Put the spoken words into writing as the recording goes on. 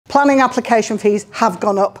Planning application fees have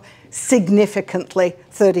gone up significantly,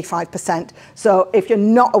 35%. So if you're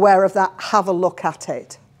not aware of that, have a look at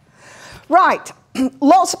it. Right,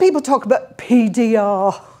 lots of people talk about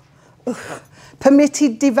PDR. Ugh.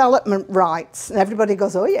 Permitted development rights, and everybody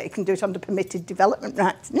goes, "Oh yeah, you can do it under permitted development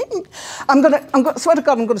rights." Swear to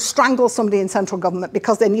God, I'm going to strangle somebody in central government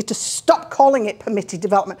because they need to stop calling it permitted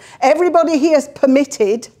development. Everybody hears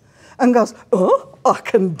permitted and goes, "Oh, I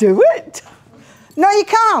can do it." No, you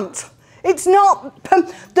can't. It's not.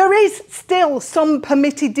 There is still some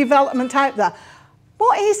permitted development out there.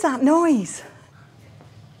 What is that noise?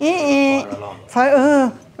 Fire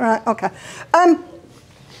alarm. Right. Okay.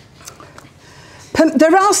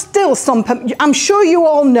 There are still some, I'm sure you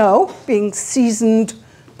all know, being seasoned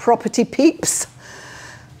property peeps,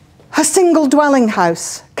 a single dwelling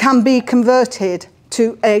house can be converted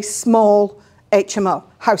to a small HMO,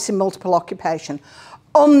 house in multiple occupation,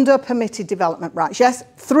 under permitted development rights. Yes,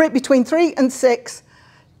 between 3 and 6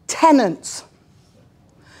 tenants.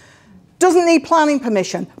 Doesn't need planning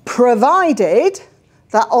permission, provided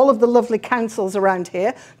that all of the lovely councils around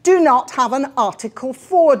here do not have an Article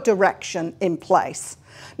 4 direction in place.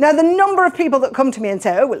 Now, the number of people that come to me and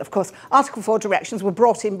say, "Oh, well, of course, Article 4 directions were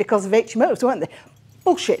brought in because of HMOs, weren't they?"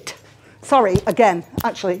 Bullshit. Sorry, again.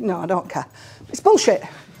 Actually, no, I don't care. It's bullshit.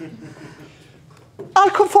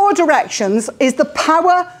 Article 4 directions is the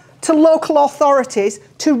power to local authorities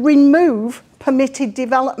to remove permitted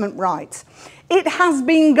development rights. It has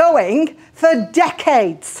been going for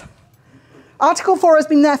decades. Article 4 has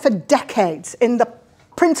been there for decades in the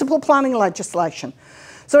principal planning legislation.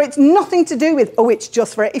 So it's nothing to do with, oh, it's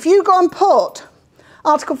just for it. If you go and put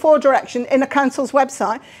Article 4 direction in a council's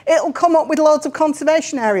website, it'll come up with loads of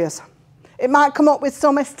conservation areas. It might come up with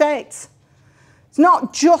some estates. It's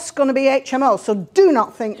not just going to be HMO, so do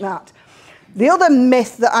not think that. The other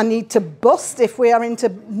myth that I need to bust, if we are into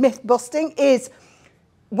myth busting, is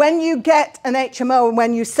when you get an HMO and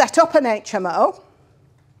when you set up an HMO,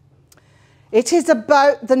 it is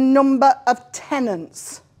about the number of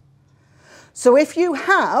tenants. So if you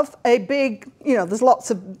have a big, you know, there's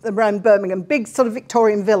lots of around Birmingham, big sort of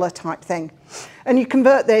Victorian villa type thing, and you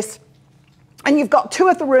convert this, and you've got 2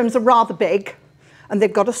 of the rooms are rather big, and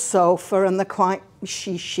they've got a sofa, and they're quite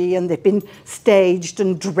chic, and they've been staged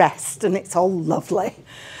and dressed, and it's all lovely.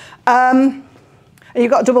 And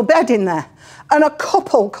you've got a double bed in there, and a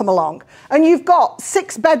couple come along, and you've got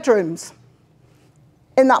 6 bedrooms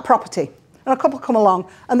in that property. And a couple come along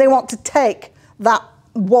and they want to take that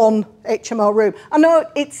one HMO room. I know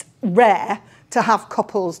it's rare to have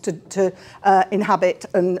couples to inhabit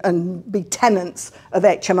and be tenants of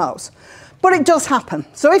HMOs, but it does happen.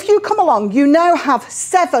 So if you come along, you now have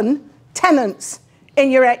 7 tenants in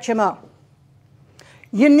your HMO.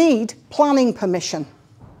 You need planning permission.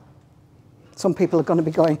 Some people are going to be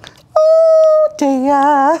going, "Oh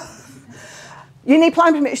dear." You need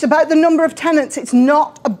planning permission. It's about the number of tenants. It's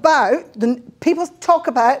not about, people talk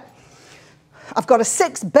about, I've got a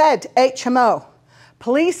 6-bed HMO.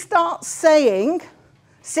 Please start saying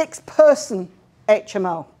 6-person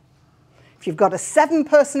HMO. If you've got a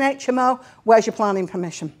 7-person HMO, where's your planning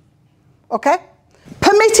permission? Okay?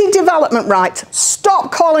 Permitted development rights.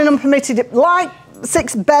 Stop calling them permitted, like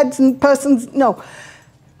 6 beds and persons, no.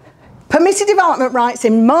 Permitted development rights,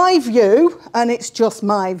 in my view, and it's just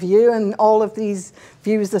my view, and all of these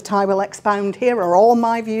views that I will expound here are all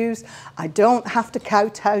my views. I don't have to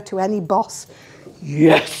kowtow to any boss.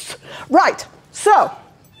 Yes. Right, so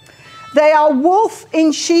they are wolf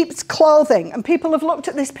in sheep's clothing. And people have looked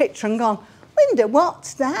at this picture and gone, "Linda,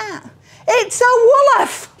 what's that?" It's a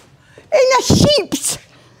wolf in a sheep's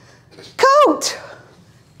coat.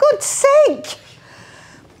 Good sake.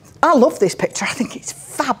 I love this picture. I think it's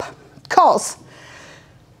fab. Because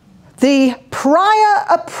the prior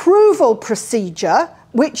approval procedure,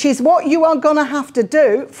 which is what you are going to have to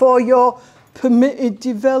do for your permitted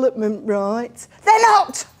development rights, they're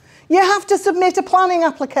not. You have to submit a planning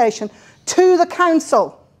application to the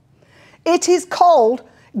council. It is called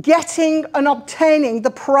getting and obtaining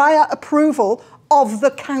the prior approval of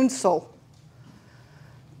the council.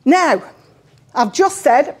 Now, I've just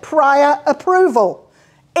said prior approval.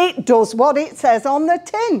 It does what it says on the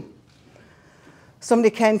tin.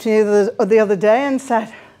 Somebody came to me the other day and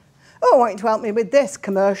said, "Oh, I want you to help me with this,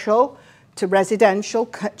 commercial to residential,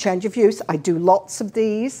 change of use." I do lots of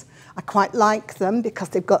these. I quite like them because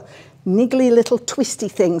they've got niggly little twisty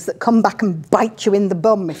things that come back and bite you in the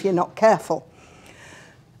bum if you're not careful.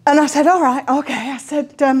 And I said, "All right, okay." I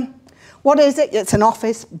said, "What is it?" "It's an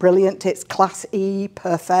office." "Brilliant, it's Class E,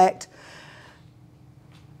 perfect."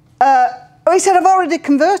 He said, "I've already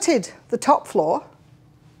converted the top floor."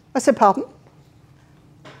 I said, "Pardon?"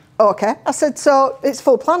 Okay. I said, so it's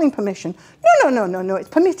full planning permission. No, it's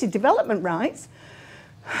permitted development rights.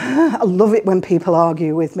 I love it when people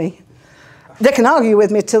argue with me. They can argue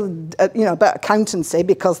with me till, you know, about accountancy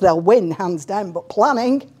because they'll win hands down, but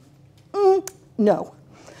planning, no.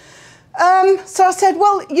 So I said,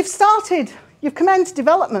 well, you've commenced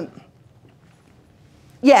development.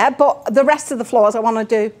 Yeah, but the rest of the floors I want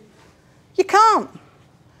to do, you can't.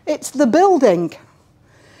 It's the building.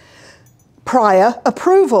 Prior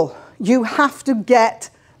approval. You have to get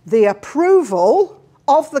the approval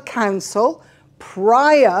of the council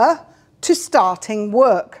prior to starting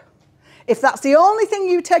work. If that's the only thing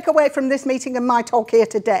you take away from this meeting and my talk here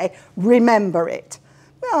today, remember it.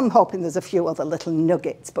 Well, I'm hoping there's a few other little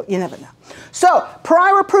nuggets, but you never know. So,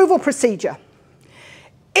 prior approval procedure.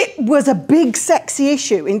 It was a big, sexy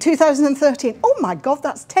issue in 2013. Oh my God,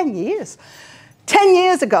 that's 10 years. 10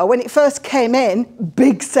 years ago, when it first came in,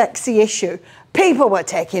 big, sexy issue. People were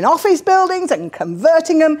taking office buildings and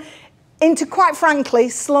converting them into, quite frankly,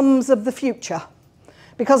 slums of the future.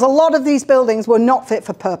 Because a lot of these buildings were not fit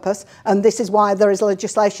for purpose, and this is why there is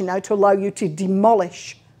legislation now to allow you to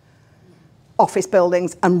demolish office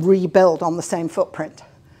buildings and rebuild on the same footprint.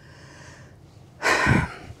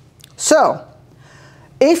 So,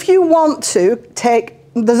 if you want to take,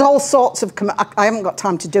 there's all sorts of, I haven't got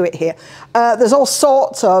time to do it here, there's all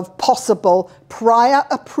sorts of possible prior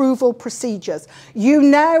approval procedures. You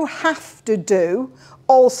now have to do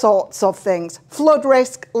all sorts of things. Flood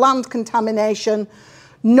risk, land contamination,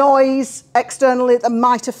 noise externally that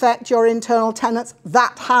might affect your internal tenants.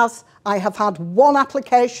 I have had one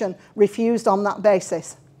application refused on that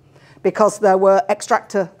basis because there were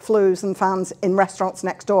extractor flues and fans in restaurants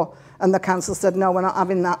next door. And the council said, no, we're not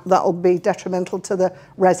having that. That'll be detrimental to the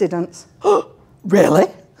residents. Really?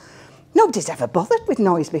 Nobody's ever bothered with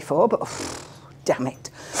noise before, but damn it.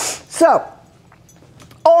 So,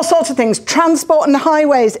 all sorts of things. Transport and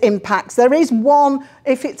highways impacts. There is one,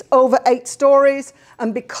 if it's over 8 stories,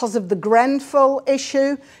 and because of the Grenfell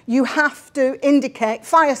issue, you have to indicate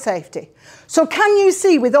fire safety. So can you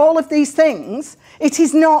see with all of these things, it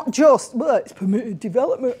is not just, well, it's permitted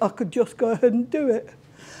development, I could just go ahead and do it.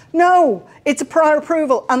 No, it's a prior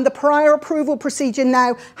approval, and the prior approval procedure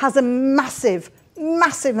now has a massive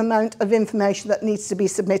amount of information that needs to be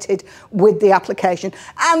submitted with the application.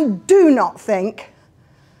 And do not think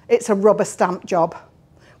it's a rubber stamp job,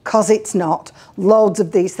 because it's not. Loads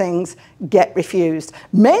of these things get refused.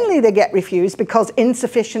 Mainly they get refused because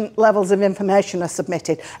insufficient levels of information are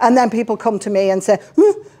submitted. And then people come to me and say,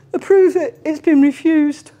 approve it, it's been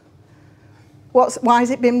refused. Why has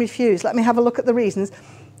it been refused? Let me have a look at the reasons.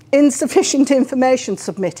 Insufficient information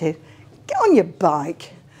submitted. Get on your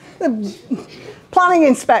bike. The planning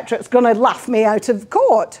inspectorate's going to laugh me out of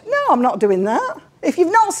court. No, I'm not doing that. If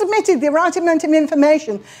you've not submitted the right amount of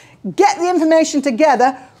information, get the information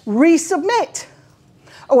together, resubmit.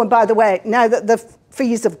 Oh, and by the way, now that the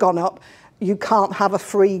fees have gone up, you can't have a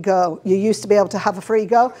free go. You used to be able to have a free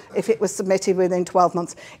go if it was submitted within 12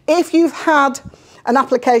 months. If you've had an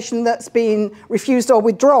application that's been refused or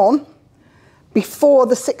withdrawn before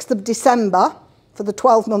the 6th of December, for the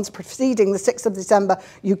 12 months preceding the 6th of December,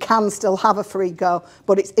 you can still have a free go,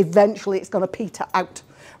 but eventually it's going to peter out.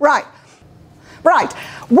 Right.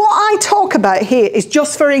 What I talk about here is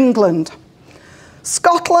just for England.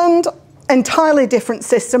 Scotland, entirely different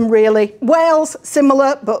system, really. Wales,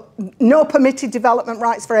 similar, but no permitted development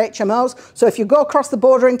rights for HMOs. So if you go across the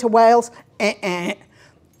border into Wales,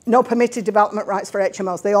 no permitted development rights for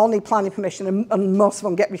HMOs. They all need planning permission, and most of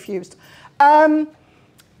them get refused.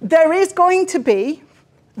 There is going to be,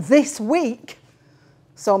 this week,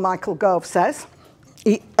 so Michael Gove says,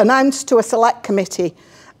 he announced to a select committee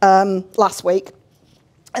last week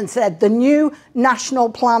and said the new National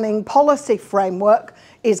Planning Policy Framework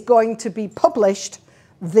is going to be published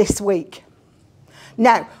this week.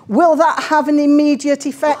 Now, will that have an immediate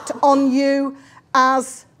effect on you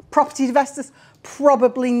as property investors?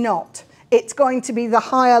 Probably not. It's going to be the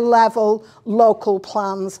higher level local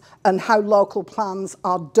plans and how local plans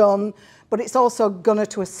are done, but it's also going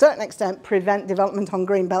to a certain extent, prevent development on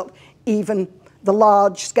Greenbelt, even the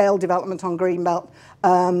large-scale development on Greenbelt,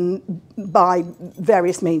 by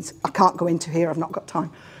various means. I can't go into here, I've not got time.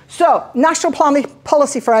 So, National Planning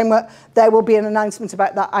Policy Framework, there will be an announcement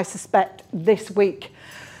about that, I suspect, this week.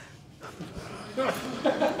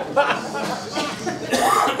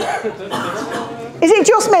 Is it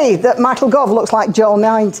just me that Michael Gove looks like Joe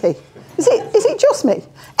 90? Is it just me?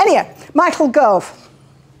 Anyway, Michael Gove.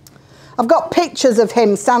 I've got pictures of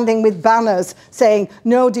him standing with banners saying,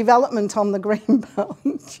 no development on the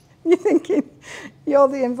Greenbelt. You're thinking, you're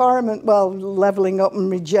the environment, well, levelling up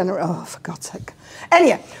and regenerate. Oh, for God's sake.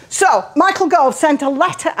 Anyway, so Michael Gove sent a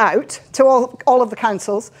letter out to all of the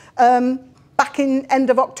councils back in end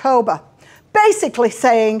of October, basically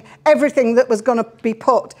saying everything that was going to be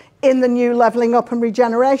put in the new Levelling Up and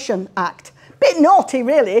Regeneration Act. Bit naughty,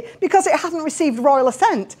 really, because it hadn't received royal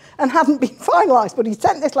assent and hadn't been finalised. But he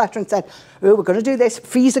sent this letter and said, oh, we're going to do this,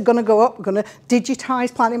 fees are going to go up, we're going to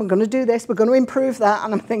digitise planning, we're going to do this, we're going to improve that.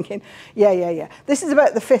 And I'm thinking, yeah. This is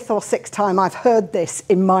about the 5th or 6th time I've heard this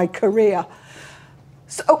in my career.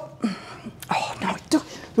 So, oh, no, don't.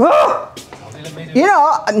 Oh! You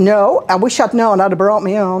know, no, I wish I'd known, I'd have brought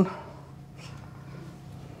me on.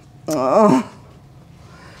 Oh.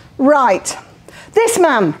 Right, this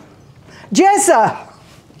man.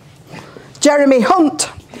 Jeremy Hunt,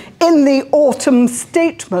 in the autumn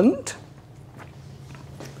statement.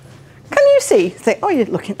 Can you see? Oh, you're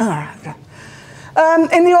looking. All right.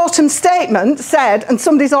 In the autumn statement said, and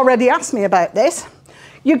somebody's already asked me about this,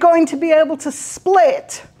 you're going to be able to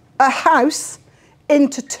split a house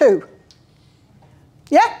into 2.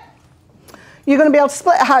 Yeah? You're going to be able to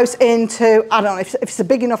split a house into, I don't know, if it's a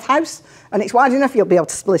big enough house and it's wide enough, you'll be able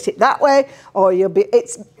to split it that way, or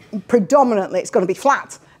predominantly it's going to be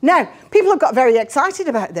flat. Now, people have got very excited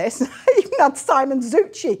about this. I even had Simon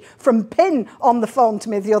Zucchi from PIN on the phone to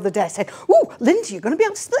me the other day saying, oh, Linda, you're going to be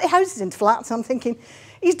able to split houses into flats. I'm thinking,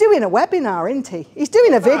 he's doing a webinar, isn't he? He's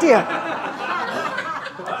doing a video.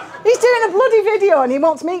 He's doing a bloody video and he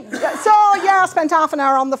wants me. So, yeah, I spent half an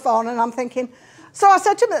hour on the phone and I'm thinking, so I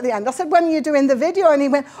said to him at the end, I said, when are you doing the video? And he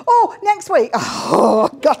went, oh, next week. Oh,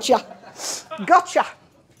 gotcha.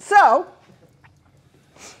 So,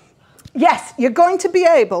 yes, you're going to be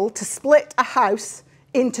able to split a house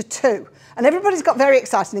into 2. And everybody's got very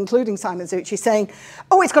excited, including Simon Zucchi, saying,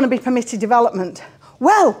 oh, it's going to be permitted development.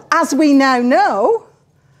 Well, as we now know,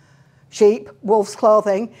 sheep, wolf's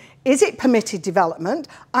clothing, is it permitted development?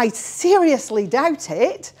 I seriously doubt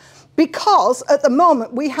it, because at the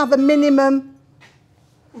moment we have a minimum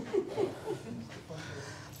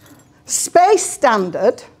space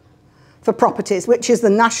standard for properties, which is the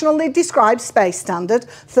nationally described space standard,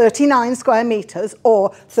 39 square metres or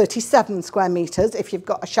 37 square metres if you've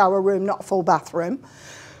got a shower room, not a full bathroom.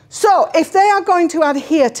 So if they are going to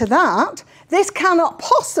adhere to that, this cannot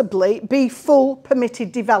possibly be full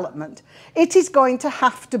permitted development. It is going to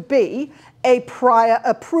have to be a prior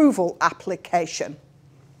approval application.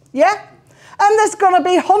 Yeah? And there's going to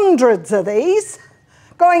be hundreds of these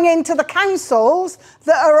going into the councils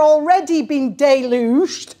that are already being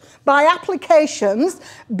deluged by applications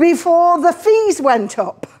before the fees went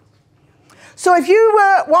up. So if you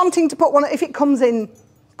were wanting to put one, if it comes in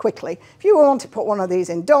quickly, if you want to put one of these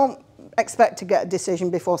in, don't expect to get a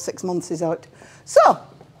decision before 6 months is out. So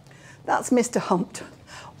that's Mr. Hunt.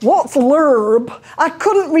 What's blurb? I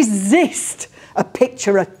couldn't resist a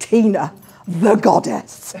picture of Tina, the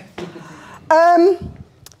goddess.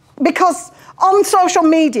 Because on social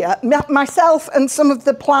media, myself and some of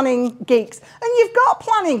the planning geeks, and you've got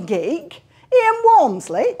planning geek, Ian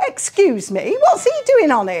Walmsley, excuse me, what's he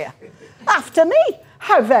doing on here? After me,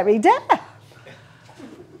 how very dare.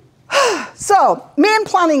 So, me and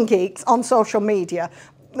planning geeks on social media,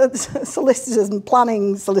 solicitors and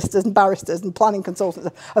planning solicitors and barristers and planning consultants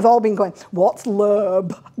have all been going, what's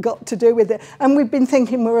LURB got to do with it? And we've been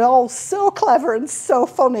thinking we're all so clever and so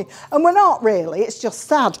funny, and we're not really, it's just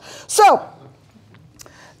sad. So,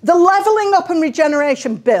 the Levelling Up and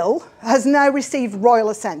Regeneration Bill has now received royal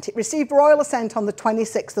assent. It received royal assent on the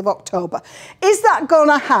 26th of October. Is that going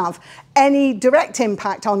to have any direct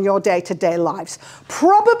impact on your day-to-day lives?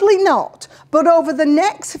 Probably not, but over the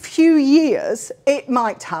next few years, it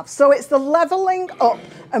might have. So it's the Levelling Up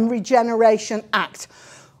and Regeneration Act.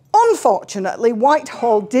 Unfortunately,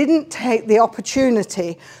 Whitehall didn't take the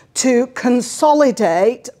opportunity to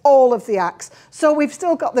consolidate all of the acts. So we've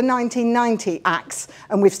still got the 1990 acts,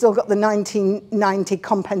 and we've still got the 1990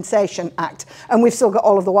 Compensation Act, and we've still got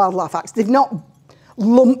all of the Wildlife Acts. They've not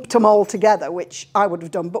lumped them all together, which I would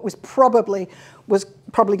have done, but was probably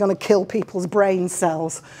going to kill people's brain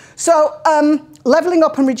cells. So Levelling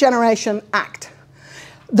Up and Regeneration Act,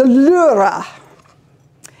 the LURA,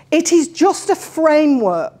 it is just a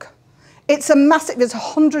framework. It's a massive, there's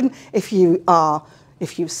 100, if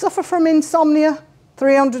you suffer from insomnia,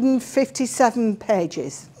 357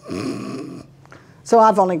 pages. So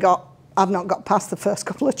I've not got past the first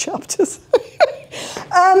couple of chapters.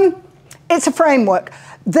 It's a framework.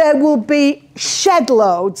 There will be shed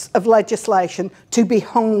loads of legislation to be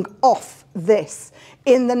hung off this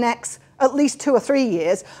in the next at least 2 or 3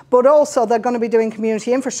 years, but also they're going to be doing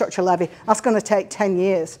community infrastructure levy. That's going to take 10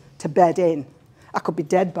 years to bed in. I could be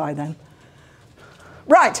dead by then.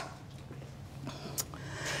 Right.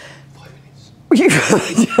 5 minutes. You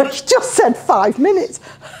just said 5 minutes.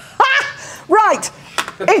 Right,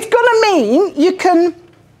 it's going to mean you can.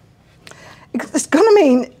 It's going to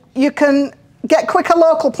mean you can get quicker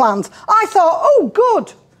local plans. I thought, oh,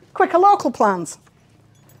 good, quicker local plans.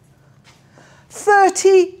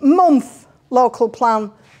 30-month local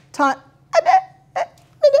plan time. That's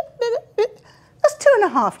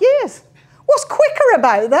 2.5 years. What's quicker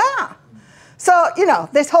about that? So, you know,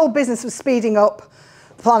 this whole business of speeding up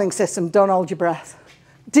the planning system, don't hold your breath.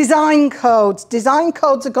 Design codes. Design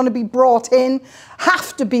codes are going to be brought in,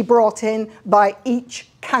 have to be brought in by each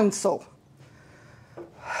council.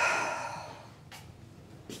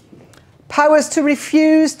 Powers to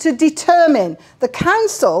refuse to determine. The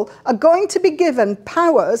council are going to be given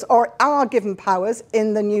powers, or are given powers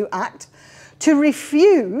in the new Act, to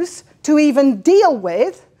refuse to even deal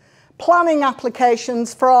with planning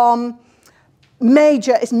applications from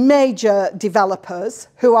major developers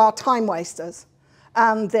who are time wasters.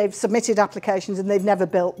 And they've submitted applications and they've never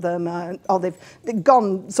built them, or they've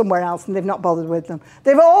gone somewhere else and they've not bothered with them.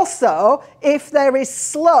 They've also, if there is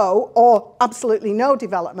slow or absolutely no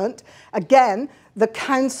development, again, the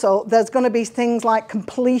council, there's going to be things like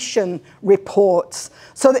completion reports.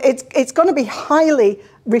 So it's going to be highly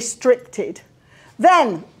restricted.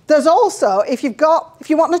 Then there's also, if you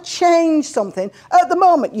want to change something, at the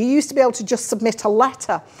moment you used to be able to just submit a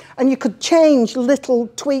letter and you could change little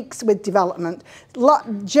tweaks with development,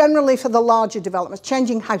 generally for the larger developments,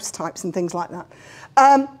 changing house types and things like that.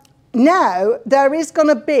 Now there is going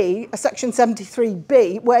to be a section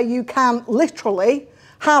 73B where you can literally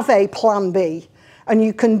have a plan B, and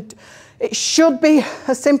you can, it should be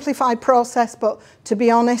a simplified process, but to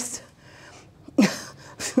be honest,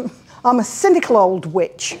 I'm a cynical old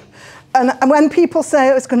witch. And when people say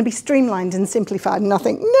it's going to be streamlined and simplified, and I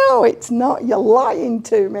think, no, it's not, you're lying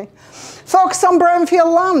to me. Focus on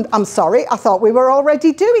brownfield land. I'm sorry, I thought we were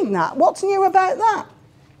already doing that. What's new about that?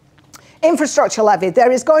 Infrastructure levy.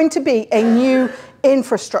 There is going to be a new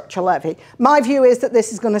infrastructure levy. My view is that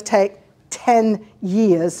this is going to take 10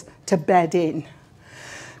 years to bed in.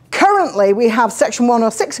 Currently, we have Section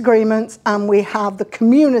 106 agreements and we have the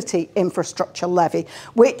community infrastructure levy,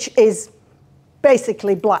 which is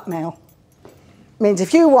basically blackmail. Means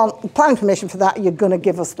if you want planning permission for that, you're going to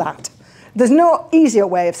give us that. There's no easier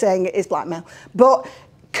way of saying it is blackmail. But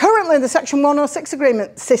currently, the Section 106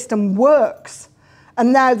 agreement system works.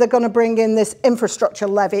 And now they're going to bring in this infrastructure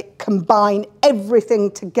levy, combine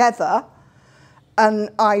everything together. And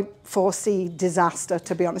I foresee disaster,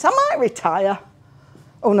 to be honest. I might retire.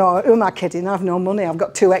 Oh no, who am I kidding? I have no money. I've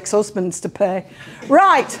got 2 ex-husbands to pay.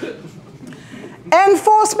 Right.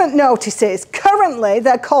 Enforcement notices. Currently,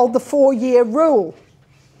 they're called the 4-year rule.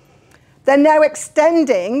 They're now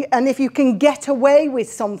extending, and if you can get away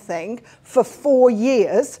with something for 4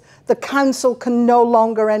 years, the council can no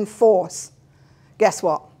longer enforce. Guess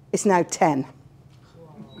what? It's now 10.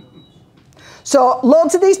 So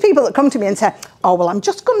loads of these people that come to me and say, oh, well, I'm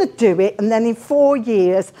just going to do it, and then in 4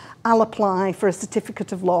 years, I'll apply for a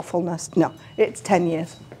certificate of lawfulness. No, it's 10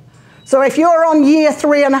 years. So if you're on year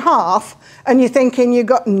 3.5 and you're thinking you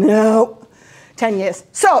got, no, 10 years.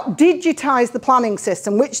 So digitise the planning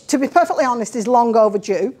system, which, to be perfectly honest, is long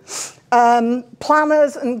overdue.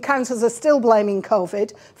 Planners and councils are still blaming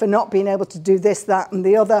COVID for not being able to do this, that, and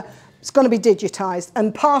the other. It's going to be digitised,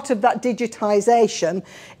 and part of that digitisation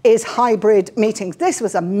is hybrid meetings. This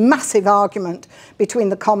was a massive argument between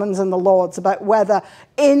the Commons and the Lords about whether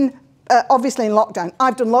obviously in lockdown,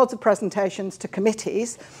 I've done loads of presentations to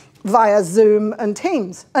committees via Zoom and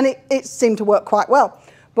Teams, and it seemed to work quite well.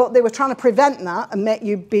 But they were trying to prevent that and make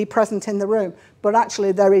you be present in the room. But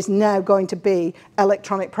actually there is now going to be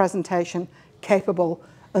electronic presentation capable,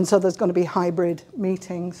 and so there's going to be hybrid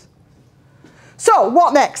meetings. So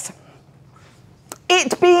what next?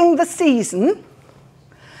 It being the season,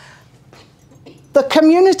 the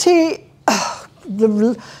community,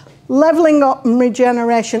 the Levelling Up and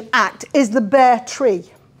Regeneration Act is the bare tree.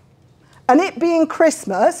 And it being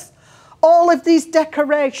Christmas, all of these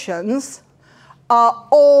decorations are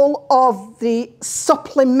all of the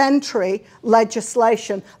supplementary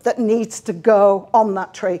legislation that needs to go on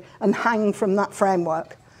that tree and hang from that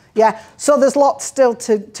framework. Yeah, so there's lots still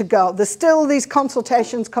to go. There's still these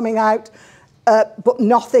consultations coming out, but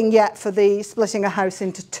nothing yet for the splitting a house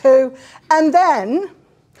into 2. And then,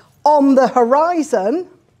 on the horizon,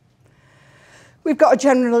 we've got a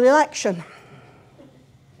general election.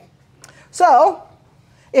 So,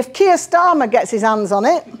 if Keir Starmer gets his hands on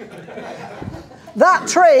it, that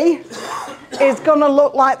tree is going to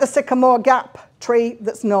look like the Sycamore Gap tree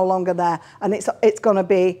that's no longer there. And it's going to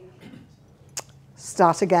be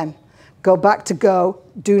start again. go back to go,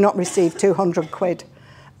 do not receive 200 quid.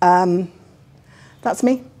 That's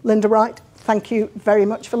me, Linda Wright. Thank you very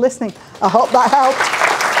much for listening. I hope that helped.